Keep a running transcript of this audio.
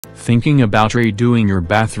Thinking about redoing your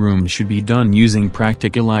bathroom should be done using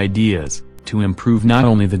practical ideas, to improve not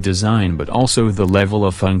only the design but also the level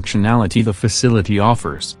of functionality the facility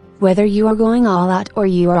offers. Whether you are going all out or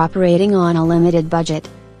you are operating on a limited budget,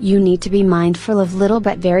 you need to be mindful of little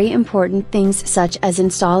but very important things such as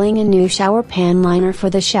installing a new shower pan liner for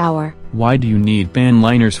the shower. Why do you need pan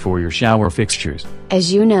liners for your shower fixtures?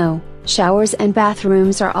 As you know, showers and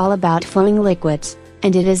bathrooms are all about flowing liquids,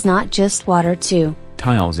 and it is not just water too.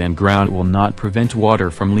 Tiles and grout will not prevent water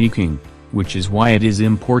from leaking, which is why it is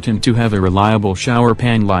important to have a reliable shower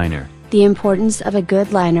pan liner. The importance of a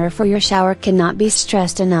good liner for your shower cannot be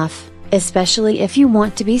stressed enough, especially if you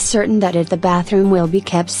want to be certain that the bathroom will be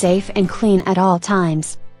kept safe and clean at all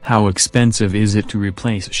times. How expensive is it to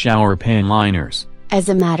replace shower pan liners? As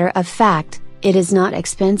a matter of fact, it is not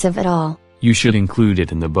expensive at all. You should include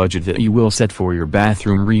it in the budget that you will set for your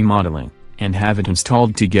bathroom remodeling, and have it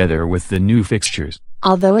installed together with the new fixtures.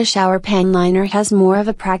 Although a shower pan liner has more of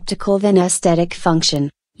a practical than aesthetic function,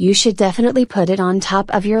 you should definitely put it on top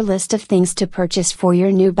of your list of things to purchase for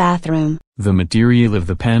your new bathroom. The material of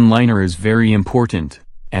the pan liner is very important,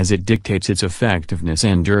 as it dictates its effectiveness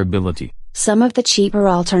and durability. Some of the cheaper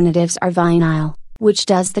alternatives are vinyl, which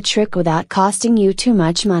does the trick without costing you too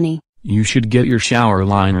much money. You should get your shower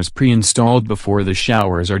liners pre-installed before the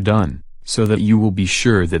showers are done, so that you will be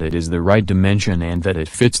sure that it is the right dimension and that it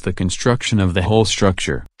fits the construction of the whole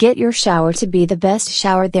structure. Get your shower to be the best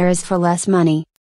shower there is for less money.